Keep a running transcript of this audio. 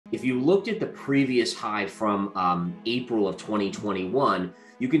If you looked at the previous high from April of 2021,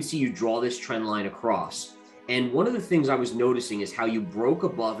 you can see you draw this trend line across. And one of the things I was noticing is how you broke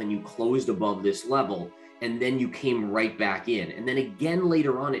above and you closed above this level, and then you came right back in. And then again,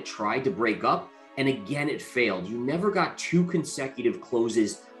 later on, it tried to break up, and again, it failed. You never got two consecutive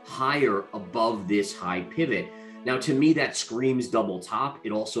closes higher above this high pivot. Now, to me, that screams double top.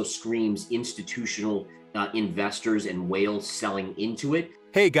 It also screams institutional investors and whales selling into it.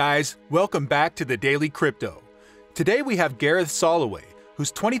 Hey guys, welcome back to the Daily Crypto. Today we have Gareth Soloway,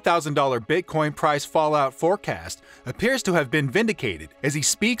 whose $20,000 Bitcoin price fallout forecast appears to have been vindicated as he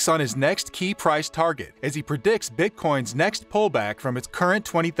speaks on his next key price target, as he predicts Bitcoin's next pullback from its current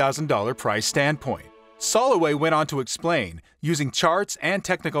 $20,000 price standpoint. Soloway went on to explain, using charts and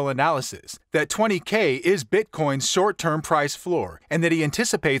technical analysis, that 20K is Bitcoin's short-term price floor and that he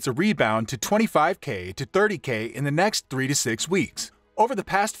anticipates a rebound to 25K to 30K in the next 3 to 6 weeks. Over the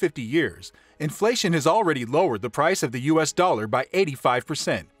past 50 years, inflation has already lowered the price of the US dollar by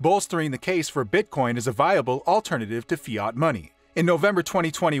 85%, bolstering the case for Bitcoin as a viable alternative to fiat money. In November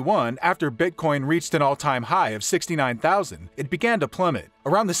 2021, after Bitcoin reached an all-time high of 69,000, it began to plummet.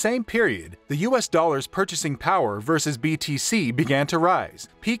 Around the same period, the US dollar's purchasing power versus BTC began to rise,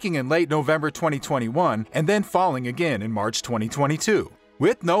 peaking in late November 2021 and then falling again in March 2022.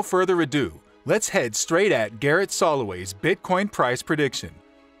 With no further ado, let's head straight at Gareth Soloway's Bitcoin price prediction.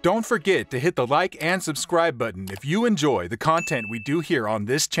 Don't forget to hit the like and subscribe button if you enjoy the content we do here on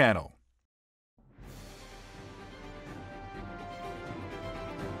this channel.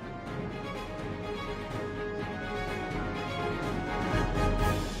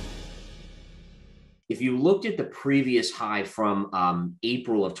 If you looked at the previous high from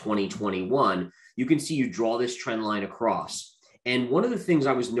April of 2021, you can see you draw this trend line across. And one of the things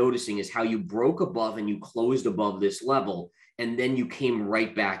I was noticing is how you broke above and you closed above this level, and then you came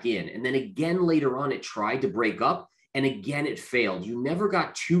right back in. And then again, later on, it tried to break up, and again, it failed. You never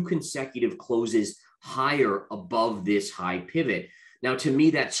got two consecutive closes higher above this high pivot. Now, to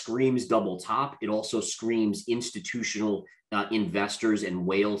me, that screams double top. It also screams institutional investors and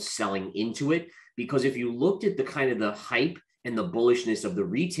whales selling into it. Because if you looked at the kind of the hype and the bullishness of the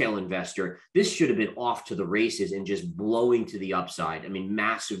retail investor, this should have been off to the races and just blowing to the upside. I mean,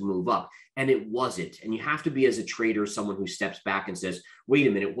 massive move up, and it wasn't. And you have to be, as a trader, someone who steps back and says, wait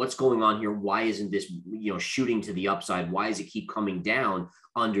a minute, what's going on here? Why isn't this, shooting to the upside? Why does it keep coming down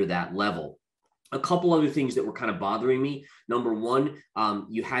under that level? A couple other things that were kind of bothering me. Number one,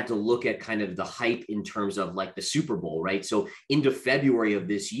 you had to look at kind of the hype in terms of like the Super Bowl, right? So into February of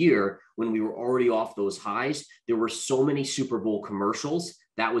this year, when we were already off those highs, there were so many Super Bowl commercials.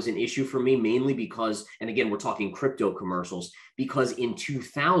 That was an issue for me, mainly because, and again, we're talking crypto commercials, because in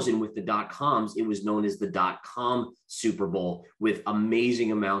 2000 with the .coms, it was known as the .com Super Bowl with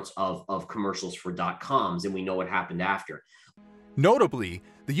amazing amounts of commercials for .coms. And we know what happened after. Notably,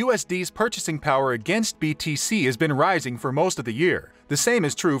 the USD's purchasing power against BTC has been rising for most of the year. The same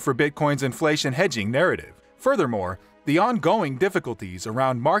is true for Bitcoin's inflation hedging narrative. Furthermore, the ongoing difficulties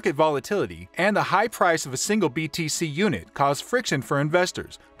around market volatility and the high price of a single BTC unit cause friction for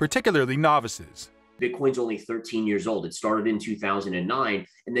investors, particularly novices. Bitcoin's only 13 years old. It started in 2009.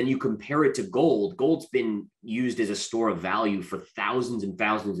 And then you compare it to gold. Gold's been used as a store of value for thousands and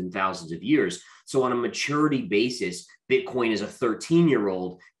thousands and thousands of years. So on a maturity basis, Bitcoin is a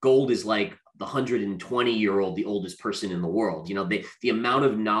 13-year-old. Gold is like the 120-year-old, the oldest person in the world. The amount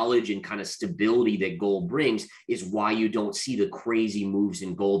of knowledge and kind of stability that gold brings is why you don't see the crazy moves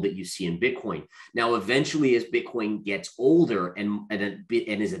in gold that you see in Bitcoin. Now, eventually, as Bitcoin gets older and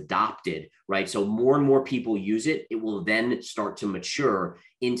is adopted, right? So more and more people use it, it will then start to mature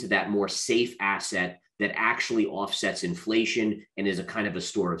into that more safe asset that actually offsets inflation and is a kind of a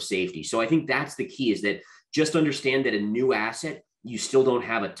store of safety. So I think that's the key, is that just understand that a new asset, you still don't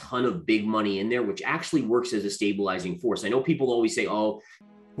have a ton of big money in there, which actually works as a stabilizing force. I know people always say, oh.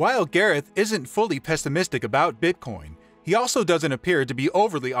 While Gareth isn't fully pessimistic about Bitcoin, he also doesn't appear to be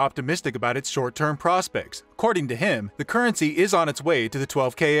overly optimistic about its short-term prospects. According to him, the currency is on its way to the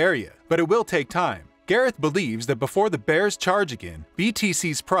 12K area, but it will take time. Gareth believes that before the bears charge again,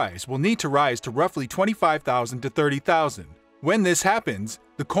 BTC's price will need to rise to roughly 25,000 to 30,000. When this happens,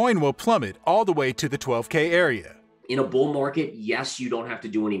 the coin will plummet all the way to the 12K area. In a bull market, yes, you don't have to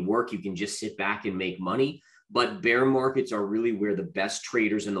do any work. You can just sit back and make money. But bear markets are really where the best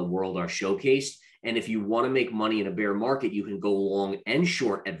traders in the world are showcased. And if you want to make money in a bear market, you can go long and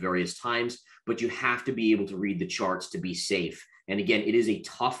short at various times, but you have to be able to read the charts to be safe. And again, it is a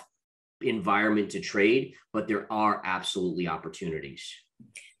tough environment to trade, but there are absolutely opportunities.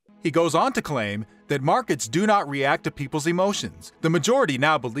 He goes on to claim that markets do not react to people's emotions. The majority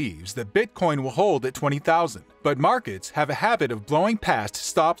now believes that Bitcoin will hold at 20,000, but markets have a habit of blowing past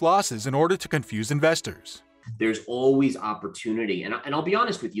stop losses in order to confuse investors. There's always opportunity. And I'll be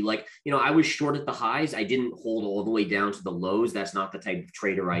honest with you, I was short at the highs. I didn't hold all the way down to the lows. That's not the type of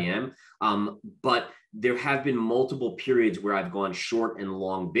trader I am. But there have been multiple periods where I've gone short and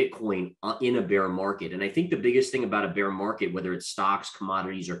long Bitcoin in a bear market. And I think the biggest thing about a bear market, whether it's stocks,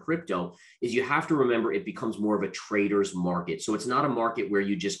 commodities, or crypto, is you have to remember it becomes more of a trader's market. So it's not a market where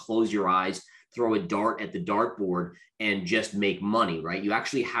you just close your eyes, throw a dart at the dartboard, and just make money, right? You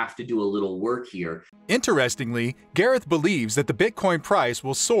actually have to do a little work here. Interestingly, Gareth believes that the Bitcoin price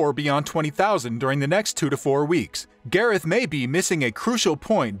will soar beyond 20,000 during the next 2 to 4 weeks. Gareth may be missing a crucial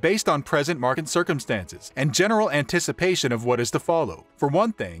point based on present market circumstances and general anticipation of what is to follow. For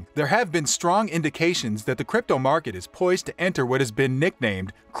one thing, there have been strong indications that the crypto market is poised to enter what has been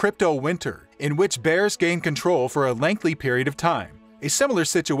nicknamed crypto winter, in which bears gain control for a lengthy period of time. A similar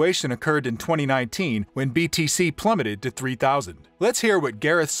situation occurred in 2019 when BTC plummeted to 3,000. Let's hear what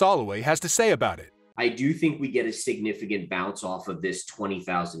Gareth Soloway has to say about it. I do think we get a significant bounce off of this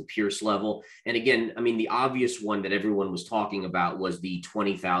 20,000 Pierce level. And again, I mean, the obvious one that everyone was talking about was the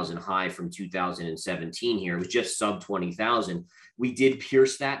 20,000 high from 2017 here. It was just sub 20,000. We did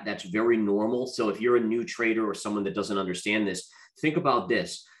pierce that. That's very normal. So if you're a new trader or someone that doesn't understand this, think about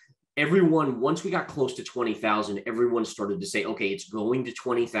this. Everyone, once we got close to 20,000, everyone started to say, okay, it's going to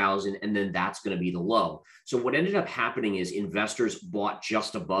 20,000, and then that's going to be the low. So what ended up happening is investors bought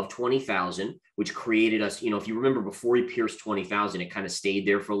just above 20,000, which created us, if you remember before he pierced 20,000, it kind of stayed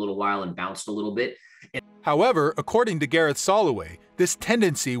there for a little while and bounced a little bit. However, according to Gareth Soloway, this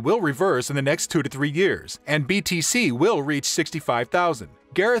tendency will reverse in the next 2 to 3 years, and BTC will reach 65,000.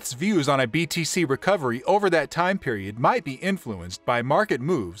 Gareth's views on a BTC recovery over that time period might be influenced by market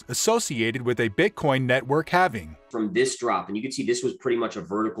moves associated with a Bitcoin network halving. From this drop, and you can see this was pretty much a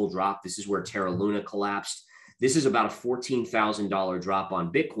vertical drop. This is where Terra Luna collapsed. This is about a $14,000 drop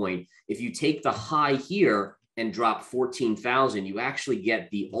on Bitcoin. If you take the high here and drop 14,000, you actually get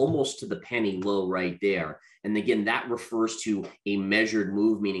the almost to the penny low right there. And again, that refers to a measured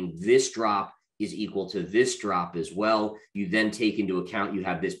move, meaning this drop is equal to this drop as well. You then take into account, you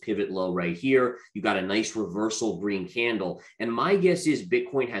have this pivot low right here. You got a nice reversal green candle. And my guess is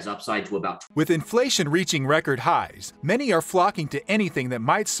Bitcoin has upside to about. With inflation reaching record highs, many are flocking to anything that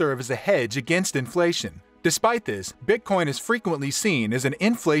might serve as a hedge against inflation. Despite this, Bitcoin is frequently seen as an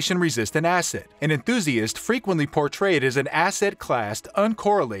inflation-resistant asset, and enthusiasts frequently portray it as an asset class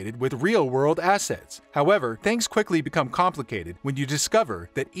uncorrelated with real-world assets. However, things quickly become complicated when you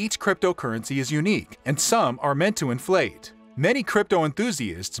discover that each cryptocurrency is unique, and some are meant to inflate. Many crypto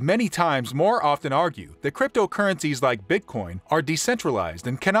enthusiasts many times more often argue that cryptocurrencies like Bitcoin are decentralized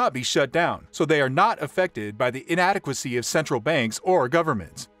and cannot be shut down, so they are not affected by the inadequacy of central banks or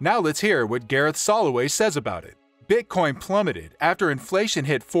governments. Now let's hear what Gareth Soloway says about it. Bitcoin plummeted after inflation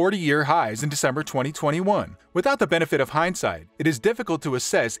hit 40-year highs in December 2021. Without the benefit of hindsight, it is difficult to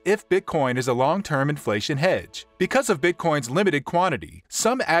assess if Bitcoin is a long-term inflation hedge. Because of Bitcoin's limited quantity,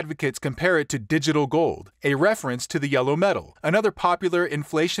 some advocates compare it to digital gold, a reference to the yellow metal, another popular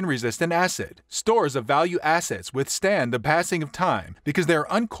inflation-resistant asset. Stores of value assets withstand the passing of time because they are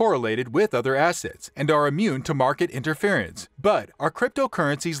uncorrelated with other assets and are immune to market interference. But are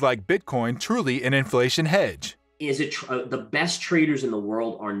cryptocurrencies like Bitcoin truly an inflation hedge? The best traders in the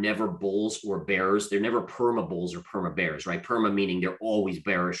world are never bulls or bears. They're never perma bulls or perma bears, right? Perma meaning they're always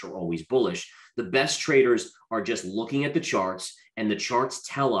bearish or always bullish. The best traders are just looking at the charts, and the charts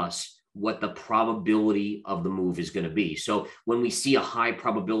tell us what the probability of the move is going to be. So when we see a high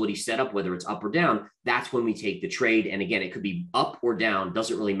probability setup, whether it's up or down, that's when we take the trade. And again, it could be up or down,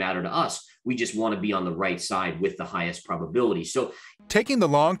 doesn't really matter to us. We just want to be on the right side with the highest probability. So taking the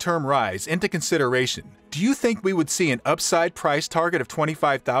long-term rise into consideration, do you think we would see an upside price target of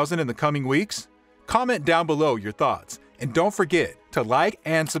 25,000 in the coming weeks? Comment down below your thoughts, and don't forget to like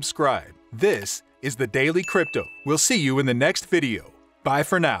and subscribe. This is the Daily Crypto. We'll see you in the next video. Bye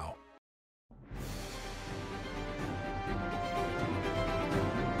for now.